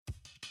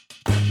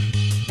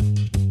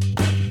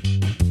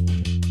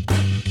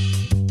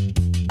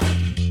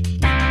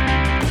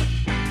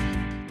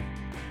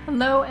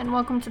Hello and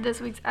welcome to this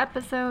week's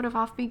episode of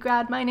Offbeat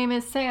Grad. My name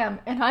is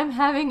Sam and I'm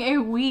having a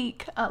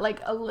week,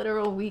 like a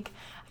literal week.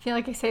 I feel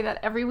like I say that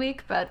every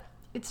week, but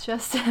it's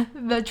just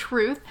the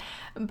truth.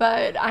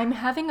 But I'm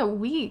having a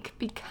week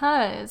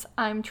because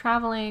I'm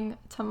traveling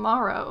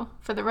tomorrow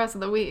for the rest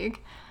of the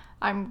week.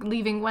 I'm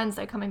leaving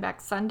Wednesday, coming back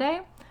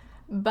Sunday.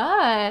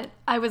 But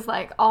I was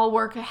like, I'll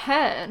work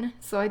ahead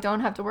so I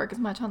don't have to work as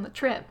much on the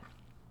trip,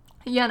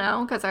 you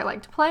know, because I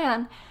like to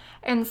plan.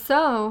 And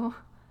so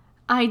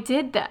I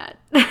did that.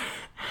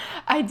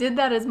 I did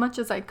that as much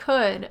as I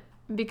could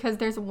because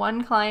there's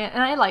one client,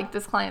 and I like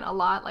this client a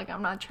lot. Like,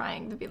 I'm not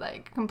trying to be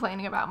like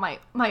complaining about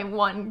my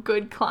one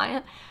good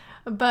client,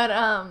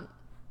 but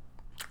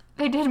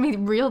they did me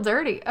real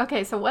dirty.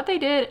 Okay, so what they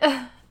did,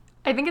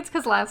 I think it's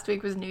because last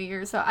week was New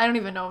Year's, so I don't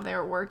even know if they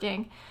were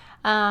working.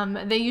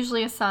 They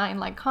usually assign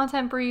like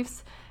content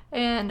briefs,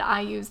 and I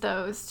use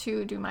those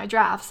to do my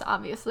drafts,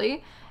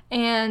 obviously.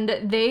 And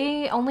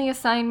they only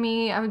assign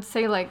me, I would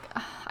say, like,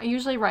 I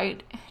usually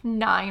write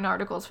 9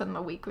 articles for them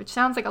a week, which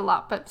sounds like a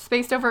lot, but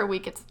spaced over a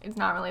week, it's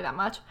not really that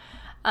much.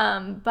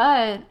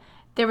 But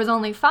there was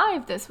only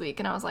 5 this week,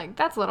 and I was like,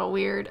 that's a little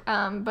weird.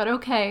 But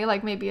okay,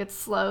 like, maybe it's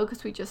slow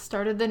because we just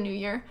started the new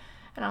year.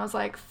 And I was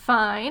like,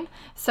 fine.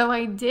 So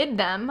I did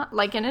them,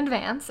 like, in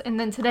advance. And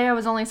then today I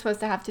was only supposed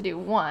to have to do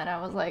 1.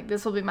 I was like,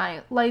 this will be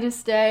my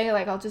lightest day.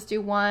 Like, I'll just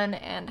do 1.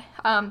 And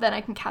then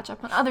I can catch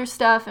up on other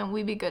stuff and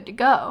we'd be good to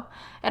go.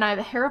 And I have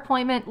a hair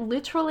appointment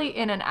literally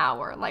in an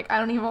hour. Like, I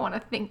don't even want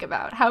to think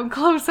about how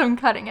close I'm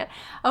cutting it.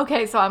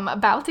 Okay, so I'm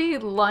about to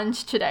eat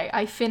lunch today.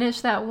 I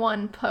finished that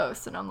 1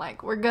 post. And I'm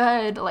like, we're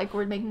good. Like,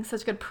 we're making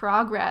such good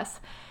progress.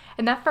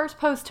 And that first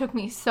post took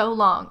me so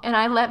long, and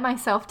I let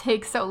myself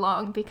take so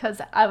long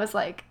because I was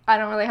like, I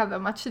don't really have that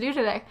much to do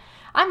today.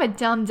 I'm a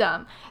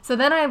dum-dum. So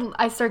then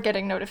I start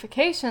getting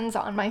notifications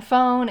on my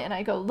phone, and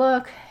I go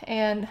look,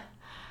 and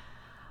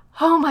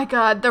oh my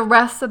god, the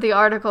rest of the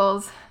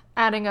articles,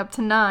 adding up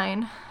to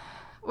 9,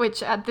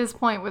 which at this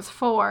point was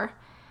 4,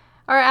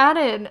 are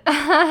added.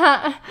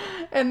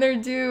 And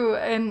they're due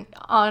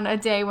on a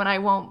day when I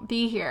won't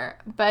be here.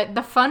 But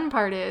the fun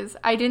part is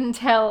I didn't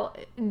tell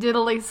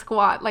diddly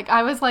squat. Like,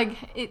 I was like,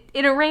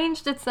 it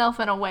arranged itself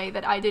in a way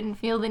that I didn't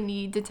feel the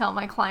need to tell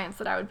my clients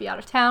that I would be out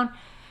of town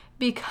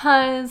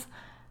because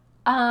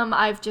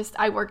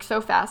I worked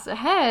so fast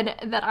ahead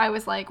that I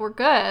was like, we're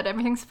good,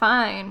 everything's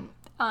fine,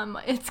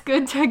 it's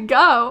good to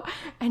go.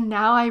 And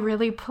now I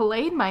really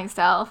played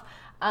myself.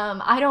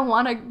 I don't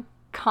want to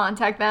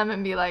contact them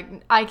and be like,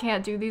 I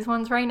can't do these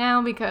ones right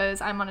now because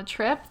I'm on a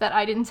trip that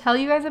I didn't tell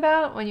you guys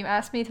about when you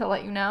asked me to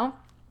let you know,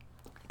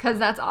 because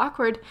that's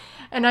awkward.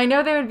 And I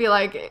know they would be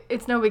like,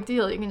 it's no big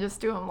deal, you can just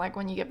do them like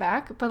when you get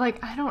back, but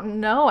like, I don't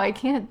know, I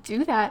can't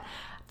do that.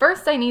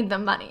 First, I need the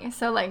money.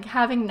 So like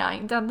having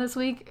 9 done this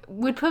week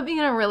would put me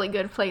in a really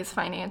good place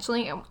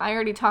financially. And I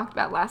already talked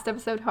about last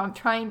episode how I'm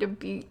trying to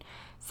beat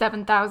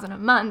 $7,000 a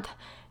month.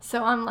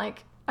 So I'm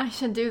like, I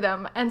should do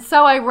them. And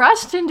so I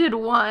rushed and did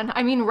 1.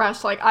 I mean,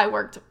 rushed, like I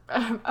worked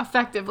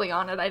effectively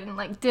on it. I didn't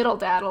like diddle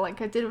daddle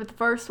like I did with the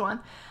first one.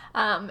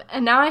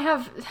 And now I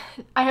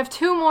have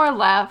 2 more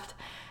left,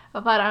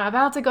 but I'm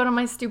about to go to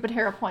my stupid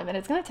hair appointment.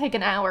 It's going to take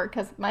an hour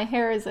because my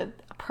hair is a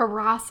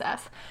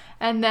process.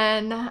 And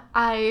then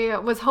I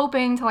was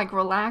hoping to like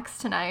relax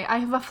tonight. I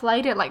have a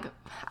flight at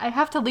I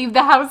have to leave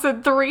the house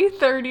at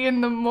 3:30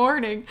 in the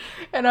morning.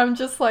 And I'm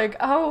just like,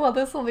 oh, well,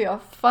 this will be a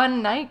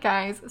fun night,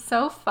 guys.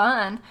 So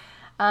fun.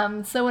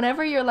 So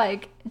whenever you're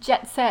like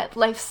jet set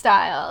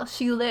lifestyle,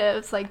 she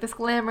lives like this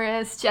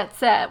glamorous jet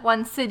set,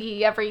 one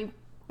city every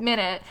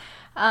minute.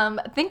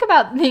 Think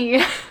about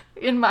me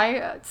in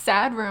my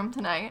sad room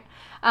tonight,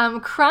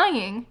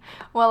 crying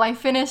while I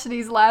finish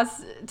these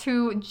last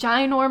 2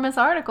 ginormous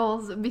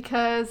articles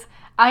because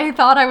I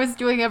thought I was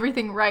doing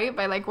everything right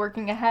by like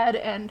working ahead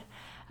and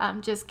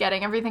just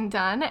getting everything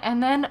done.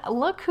 And then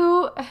look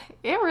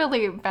it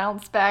really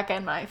bounced back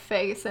in my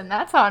face, and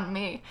that's on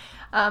me.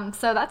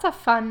 So that's a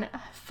fun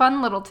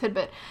little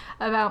tidbit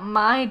about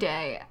my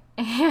day,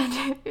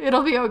 and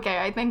it'll be okay.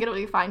 I think it'll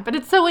be fine. But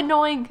it's so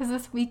annoying because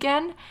this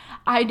weekend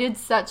I did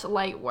such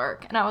light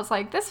work, and I was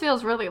like, this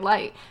feels really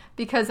light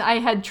because I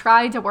had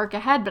tried to work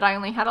ahead, but I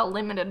only had a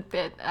limited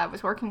bit I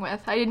was working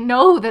with. I didn't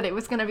know that it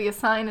was going to be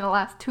assigned in the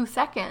last 2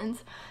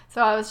 seconds,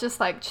 so I was just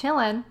like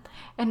chilling,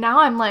 and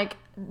now I'm like,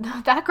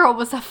 that girl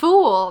was a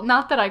fool.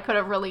 Not that I could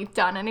have really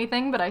done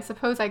anything, but I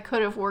suppose I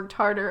could have worked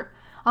harder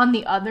on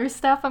the other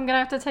stuff I'm gonna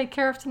have to take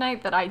care of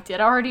tonight that I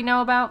did already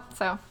know about,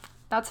 so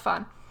that's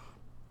fun.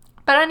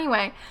 But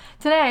anyway,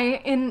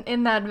 today,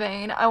 in that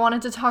vein, I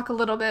wanted to talk a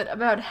little bit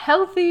about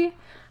healthy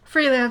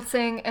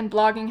freelancing and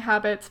blogging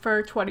habits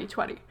for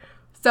 2020.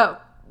 So,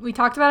 we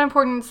talked about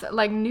importance,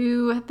 like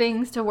new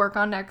things to work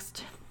on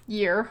this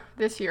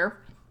year,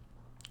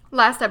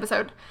 last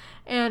episode.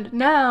 And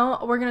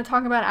now we're going to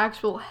talk about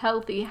actual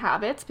healthy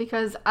habits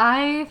because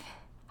I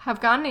have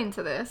gotten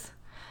into this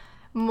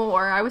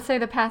more. I would say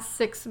the past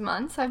 6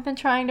 months I've been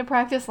trying to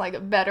practice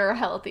like better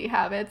healthy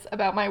habits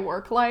about my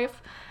work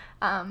life.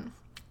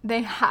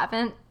 they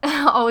haven't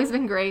always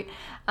been great.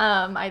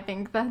 I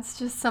think that's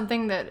just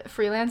something that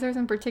freelancers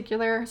in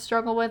particular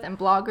struggle with, and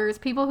bloggers,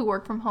 people who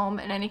work from home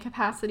in any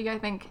capacity, I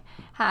think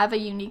have a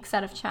unique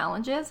set of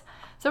challenges.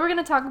 So we're going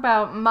to talk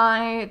about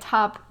my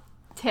top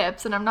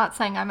tips, and I'm not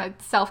saying I'm a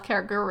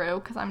self-care guru,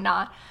 because I'm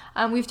not.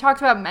 We've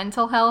talked about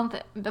mental health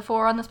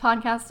before on this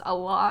podcast a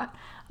lot,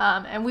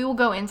 and we will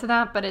go into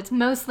that, but it's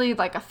mostly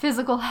like a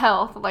physical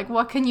health, like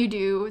what can you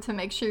do to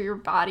make sure your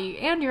body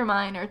and your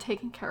mind are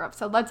taken care of.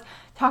 So let's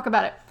talk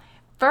about it.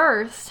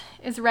 First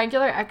is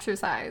regular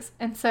exercise,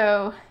 and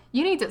so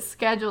you need to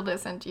schedule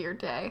this into your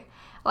day.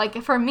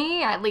 Like for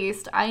me, at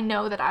least, I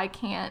know that I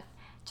can't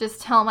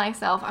just tell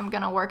myself I'm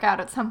going to work out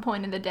at some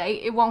point in the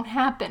day. It won't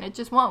happen. It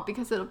just won't,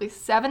 because it'll be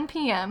 7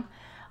 p.m.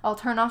 I'll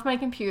turn off my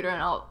computer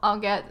and I'll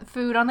get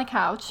food on the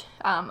couch.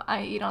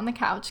 I eat on the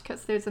couch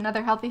because there's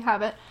another healthy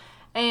habit.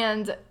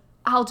 And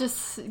I'll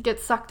just get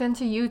sucked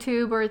into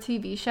YouTube or a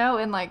TV show,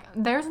 and like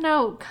there's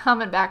no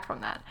coming back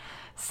from that.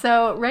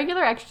 So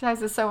regular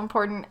exercise is so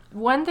important.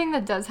 One thing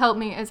that does help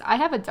me is I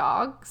have a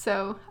dog,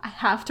 so I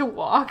have to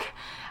walk.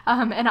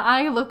 And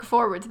I look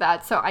forward to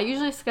that. So I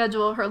usually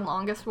schedule her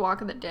longest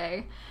walk of the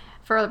day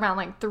for around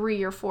like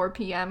 3 or 4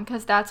 p.m.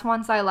 because that's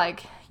once I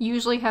like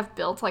usually have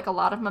built like a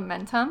lot of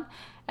momentum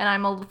and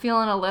I'm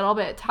feeling a little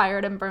bit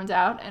tired and burned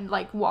out, and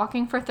like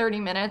walking for 30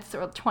 minutes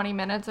or 20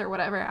 minutes or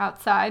whatever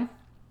outside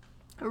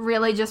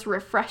really just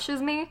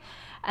refreshes me.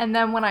 And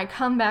then when I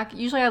come back,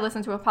 usually I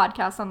listen to a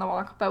podcast on the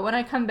walk, but when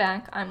I come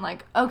back, I'm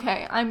like,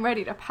 okay, I'm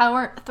ready to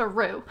power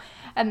through.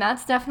 And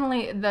that's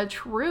definitely the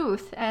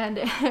truth. And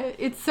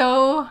it's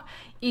so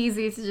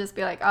easy to just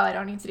be like, oh, I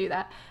don't need to do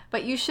that.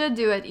 But you should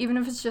do it, even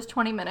if it's just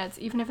 20 minutes,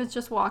 even if it's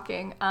just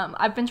walking.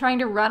 I've been trying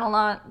to run a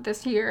lot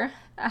this year.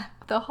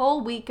 The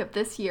whole week of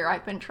this year,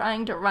 I've been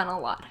trying to run a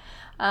lot.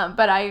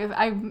 But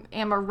I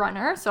am a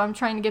runner, so I'm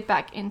trying to get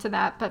back into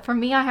that. But for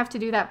me, I have to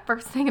do that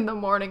first thing in the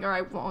morning or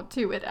I won't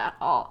do it at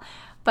all.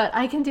 But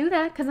I can do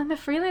that because I'm a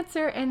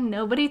freelancer and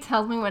nobody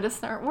tells me when to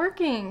start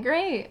working.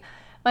 Great.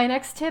 My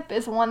next tip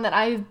is one that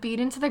I've beat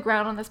into the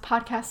ground on this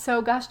podcast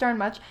so gosh darn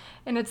much,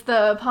 and it's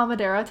the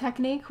Pomodoro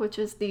technique, which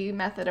is the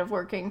method of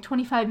working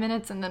 25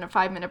 minutes and then a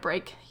 5-minute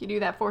break. You do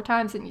that 4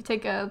 times and you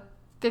take a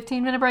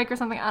 15-minute break or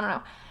something. I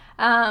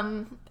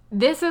don't know.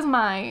 This is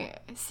my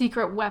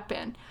secret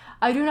weapon.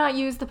 I do not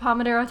use the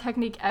Pomodoro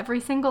technique every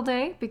single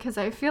day because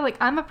I feel like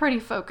I'm a pretty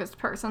focused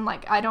person.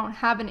 Like I don't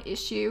have an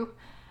issue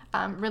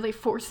really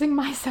forcing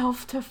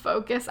myself to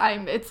focus.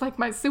 It's like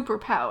my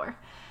superpower.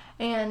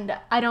 And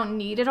I don't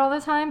need it all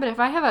the time, but if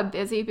I have a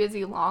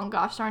busy, long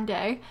gosh darn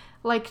day,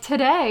 like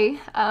today,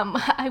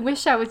 I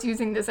wish I was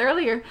using this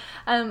earlier,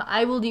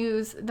 I will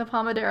use the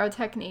Pomodoro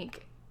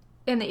technique,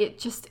 and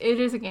it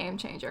is a game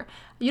changer.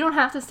 You don't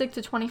have to stick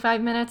to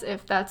 25 minutes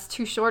if that's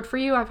too short for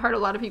you. I've heard a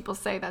lot of people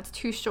say that's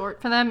too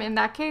short for them. In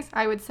that case,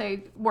 I would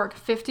say work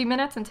 50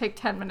 minutes and take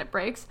 10-minute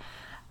breaks.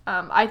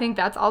 I think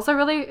that's also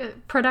really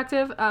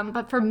productive,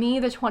 but for me,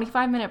 the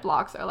 25-minute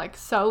blocks are like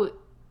so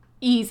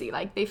easy.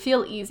 Like they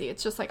feel easy.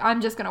 It's just like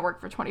I'm just gonna work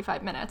for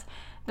 25 minutes,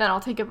 then I'll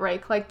take a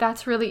break. Like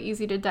that's really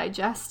easy to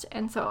digest,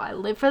 and so I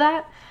live for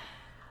that.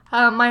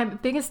 My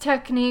biggest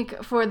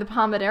technique for the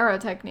Pomodoro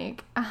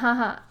technique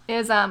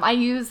is I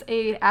use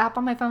a app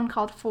on my phone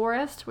called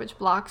Forest, which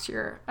blocks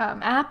your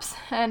apps,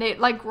 and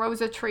it like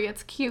grows a tree.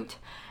 It's cute,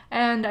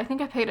 and I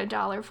think I paid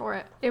 $1 for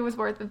it. It was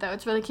worth it though.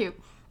 It's really cute.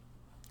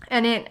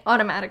 And it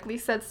automatically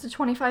sets to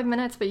 25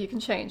 minutes, but you can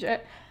change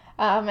it.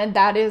 And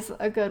that is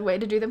a good way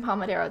to do the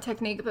Pomodoro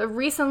technique. But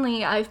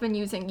recently, I've been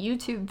using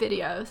YouTube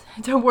videos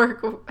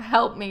to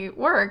help me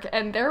work,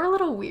 and they're a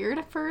little weird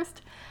at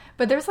first.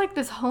 But there's like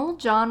this whole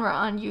genre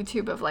on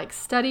YouTube of like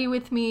study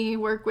with me,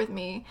 work with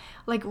me,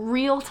 like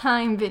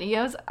real-time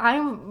videos. I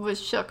was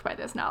shook by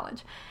this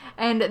knowledge.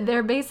 And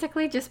they're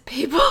basically just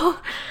people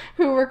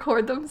who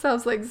record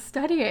themselves like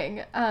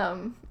studying,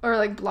 or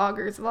like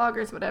bloggers,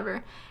 vloggers,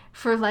 whatever,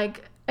 for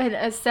like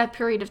a set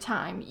period of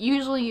time,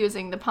 usually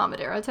using the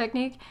Pomodoro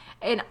technique.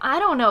 And I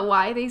don't know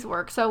why these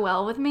work so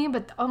well with me,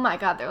 but oh my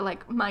god, they're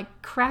like my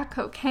crack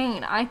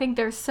cocaine. I think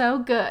they're so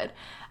good.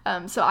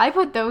 So I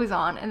put those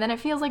on, and then it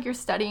feels like you're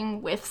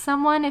studying with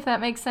someone, if that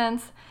makes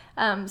sense.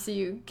 So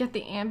you get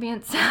the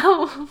ambient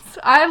sounds.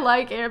 I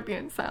like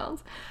ambient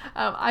sounds.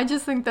 I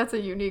just think that's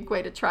a unique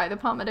way to try the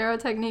Pomodoro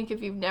technique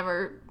if you've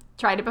never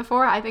tried it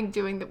before. I think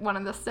doing one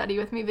of the study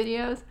with me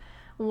videos,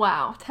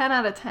 wow, 10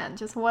 out of 10.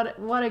 Just what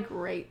a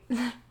great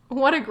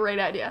what a great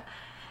idea.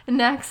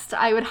 Next,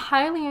 I would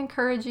highly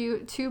encourage you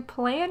to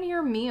plan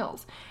your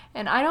meals.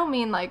 And I don't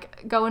mean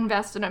like go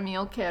invest in a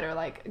meal kit or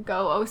like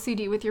go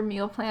OCD with your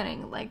meal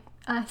planning like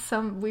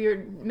some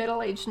weird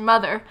middle-aged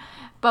mother.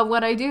 But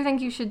what I do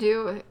think you should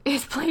do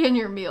is plan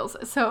your meals.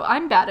 So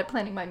I'm bad at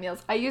planning my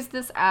meals. I use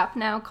this app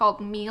now called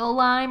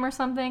Mealime or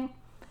something.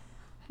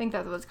 I think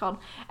that's what it's called.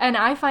 And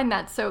I find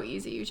that so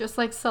easy. You just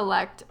like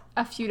select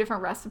a few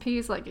different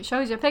recipes. Like it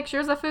shows you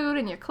pictures of food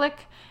and you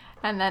click,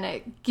 and then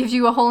it gives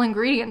you a whole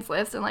ingredients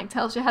list and like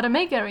tells you how to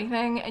make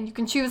everything, and you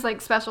can choose like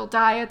special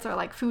diets or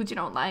like foods you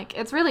don't like.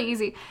 It's really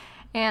easy.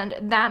 And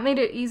that made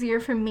it easier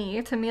for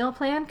me to meal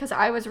plan because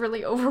I was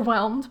really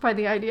overwhelmed by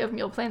the idea of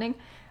meal planning.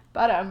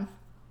 But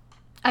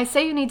I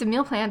say you need to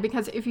meal plan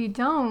because if you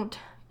don't,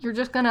 you're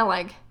just gonna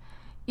like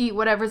eat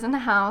whatever's in the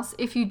house.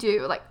 If you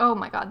do, like, oh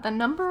my god, the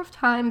number of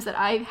times that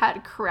I've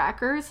had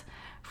crackers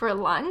for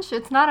lunch,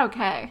 it's not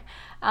okay.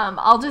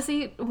 I'll just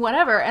eat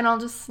whatever and I'll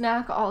just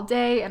snack all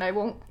day and I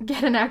won't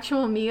get an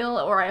actual meal,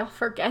 or I'll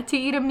forget to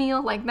eat a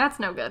meal. Like, that's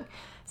no good.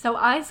 So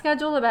I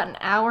schedule about an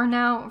hour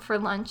now for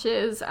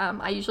lunches.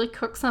 I usually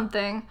cook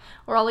something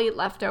or I'll eat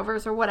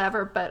leftovers or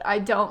whatever, but I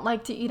don't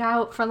like to eat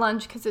out for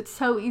lunch because it's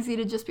so easy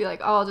to just be like,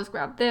 oh, I'll just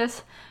grab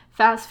this,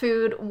 fast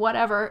food,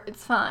 whatever,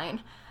 it's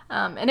fine.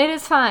 And it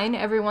is fine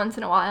every once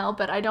in a while,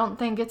 but I don't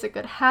think it's a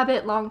good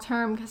habit long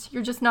term because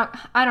you're just not,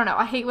 I don't know,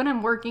 I hate when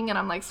I'm working and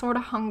I'm like sort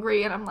of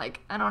hungry and I'm like,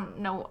 I don't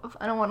know,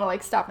 I don't want to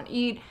like stop and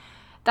eat.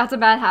 That's a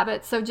bad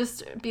habit. So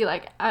just be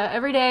like,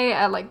 every day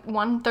at like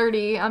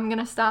 1:30, I'm going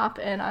to stop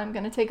and I'm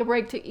going to take a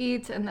break to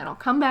eat and then I'll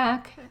come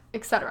back,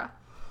 etc.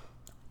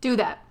 Do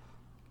that.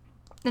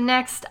 The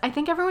next, I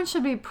think everyone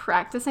should be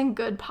practicing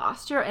good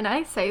posture. And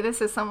I say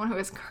this as someone who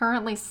is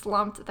currently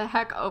slumped the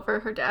heck over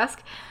her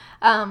desk.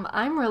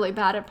 I'm really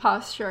bad at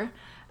posture,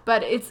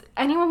 but it's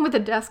anyone with a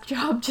desk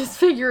job, just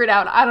figure it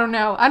out. I don't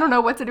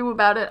know what to do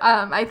about it.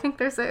 I think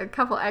there's a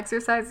couple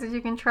exercises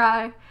you can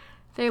try.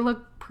 They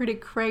look pretty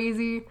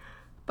crazy,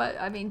 but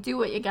I mean, do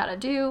what you gotta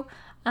do.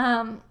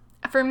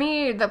 For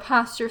me, the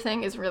posture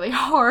thing is really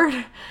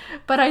hard,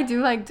 but I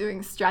do like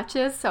doing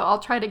stretches, so I'll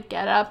try to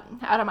get up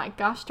out of my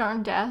gosh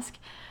darn desk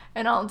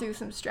and I'll do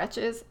some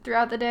stretches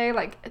throughout the day.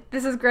 Like,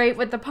 this is great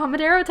with the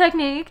Pomodoro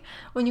technique.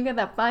 When you get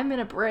that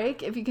 5-minute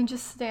break, if you can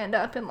just stand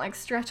up and like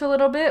stretch a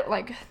little bit,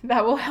 like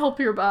that will help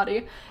your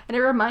body. And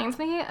it reminds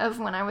me of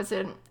when I was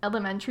in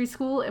elementary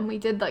school and we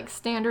did like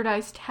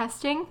standardized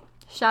testing.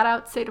 Shout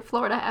out State of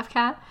Florida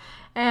FCAT.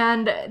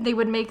 And they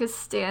would make us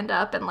stand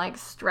up and like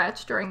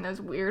stretch during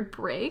those weird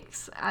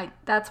breaks.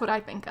 That's what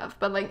I think of,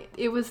 but like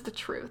it was the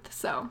truth.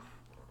 So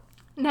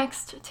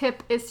next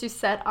tip is to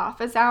set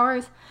office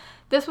hours.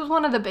 This was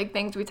one of the big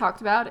things we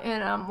talked about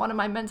in one of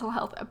my mental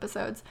health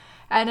episodes,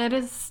 and it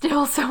is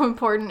still so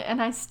important,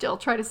 and I still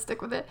try to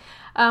stick with it.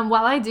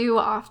 While I do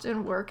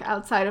often work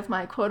outside of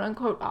my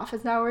quote-unquote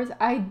office hours,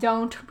 I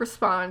don't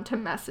respond to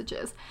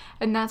messages,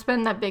 and that's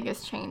been the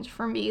biggest change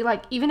for me.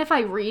 Like, even if I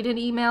read an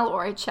email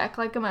or I check,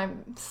 like, my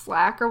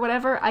Slack or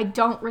whatever, I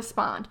don't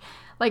respond.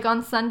 Like,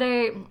 on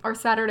Sunday or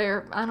Saturday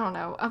or, I don't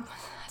know,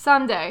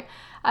 Sunday,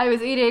 I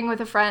was eating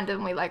with a friend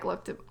and we like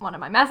looked at one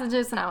of my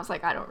messages and I was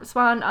like, I don't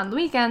respond on the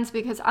weekends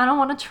because I don't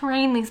want to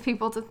train these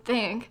people to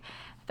think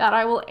that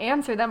I will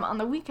answer them on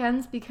the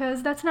weekends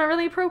because that's not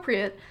really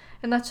appropriate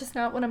and that's just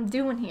not what I'm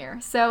doing here.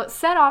 So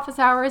set office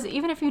hours,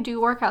 even if you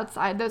do work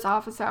outside those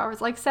office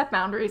hours, like set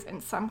boundaries in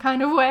some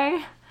kind of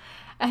way.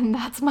 And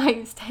that's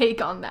my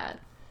take on that.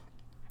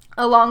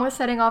 Along with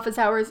setting office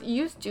hours,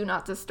 use Do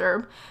Not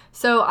Disturb.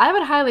 So I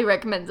would highly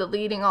recommend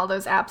deleting all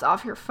those apps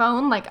off your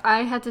phone. Like,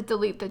 I had to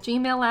delete the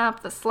Gmail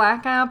app, the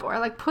Slack app, or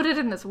like put it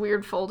in this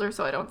weird folder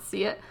so I don't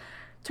see it.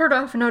 Turn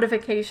off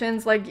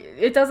notifications. Like,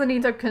 it doesn't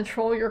need to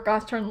control your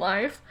gosh darn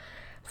life,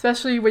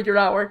 especially when you're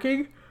not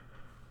working.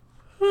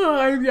 Oh,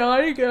 I'm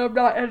yawning and I'm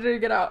not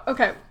editing it out.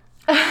 Okay.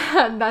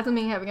 That's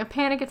me having a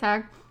panic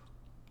attack.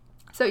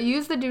 So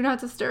use the Do Not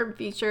Disturb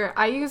feature.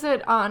 I use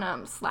it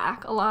on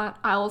Slack a lot.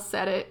 I'll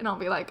set it and I'll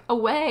be like,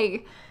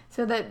 away,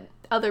 so that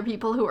other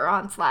people who are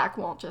on Slack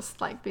won't just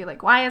like be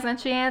like, why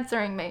isn't she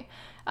answering me?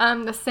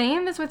 The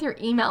same is with your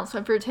email. So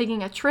if you're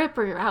taking a trip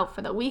or you're out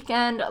for the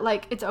weekend,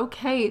 like, it's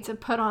okay to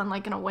put on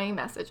like an away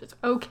message. It's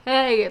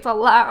okay. It's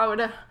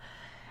allowed.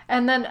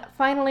 And then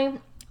finally,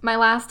 my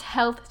last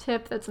health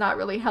tip that's not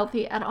really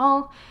healthy at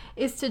all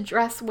is to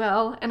dress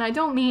well. And I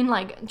don't mean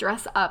like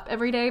dress up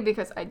every day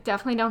because I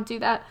definitely don't do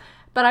that.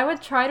 But I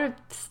would try to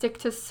stick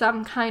to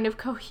some kind of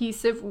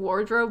cohesive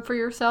wardrobe for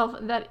yourself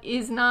that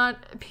is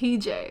not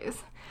PJs.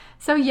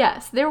 So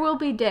yes, there will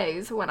be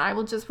days when I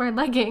will just wear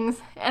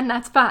leggings, and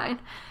that's fine.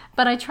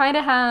 But I try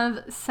to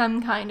have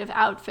some kind of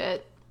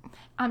outfit.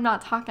 I'm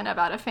not talking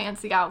about a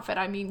fancy outfit.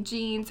 I mean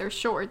jeans or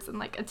shorts and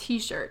like a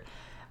t-shirt.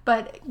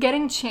 But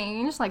getting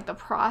changed, like the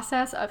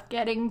process of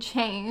getting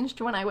changed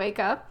when I wake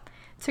up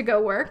to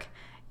go work,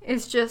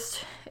 is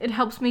just, it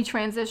helps me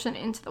transition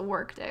into the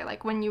work day.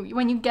 Like when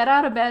you get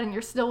out of bed and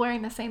you're still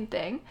wearing the same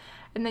thing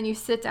and then you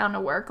sit down to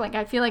work, like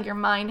I feel like your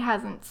mind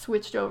hasn't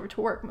switched over to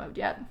work mode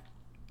yet.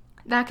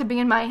 That could be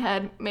in my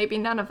head. Maybe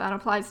none of that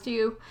applies to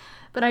you,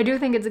 but I do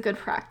think it's a good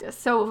practice.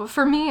 So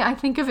for me, I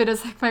think of it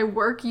as like my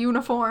work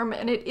uniform,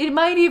 and it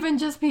might even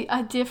just be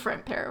a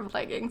different pair of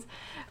leggings.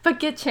 But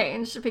get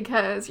changed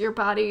because your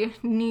body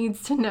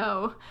needs to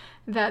know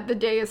that the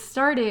day is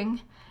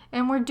starting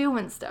and we're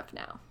doing stuff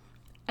now.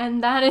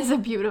 And that is a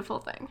beautiful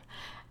thing.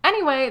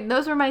 Anyway,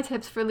 those were my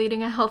tips for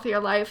leading a healthier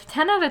life.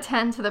 10 out of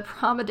 10 to the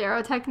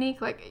Pomodoro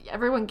technique. Like,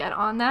 everyone get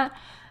on that.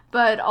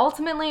 But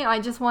ultimately, I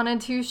just wanted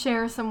to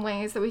share some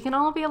ways that we can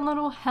all be a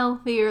little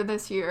healthier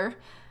this year.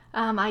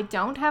 I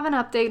don't have an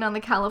update on the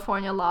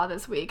California law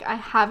this week. I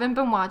haven't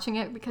been watching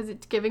it because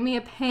it's giving me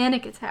a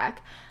panic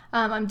attack.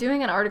 I'm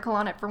doing an article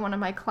on it for one of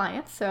my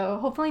clients, so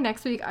hopefully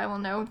next week I will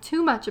know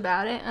too much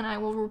about it and I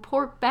will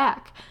report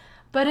back.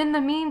 But in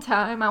the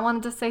meantime, I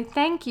wanted to say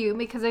thank you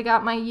because I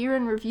got my year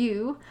in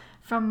review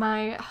from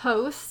my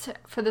host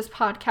for this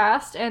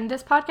podcast, and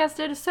this podcast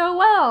did so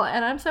well,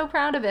 and I'm so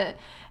proud of it.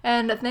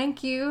 And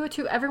thank you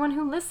to everyone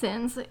who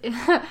listens,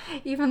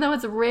 even though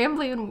it's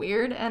rambly and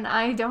weird, and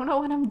I don't know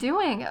what I'm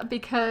doing,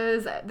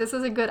 because this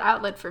is a good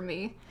outlet for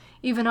me,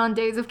 even on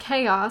days of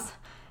chaos.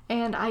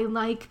 And I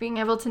like being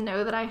able to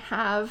know that I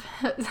have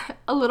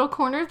a little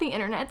corner of the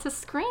internet to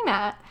scream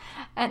at,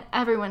 and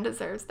everyone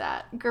deserves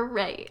that.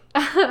 Great.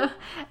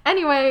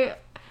 Anyway,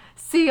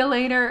 see you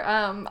later.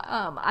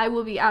 I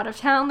will be out of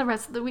town the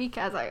rest of the week,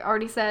 as I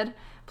already said.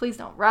 Please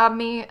don't rob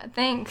me.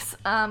 Thanks.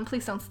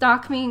 Please don't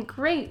stalk me.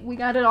 Great. We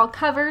got it all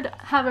covered.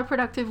 Have a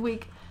productive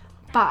week.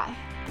 Bye.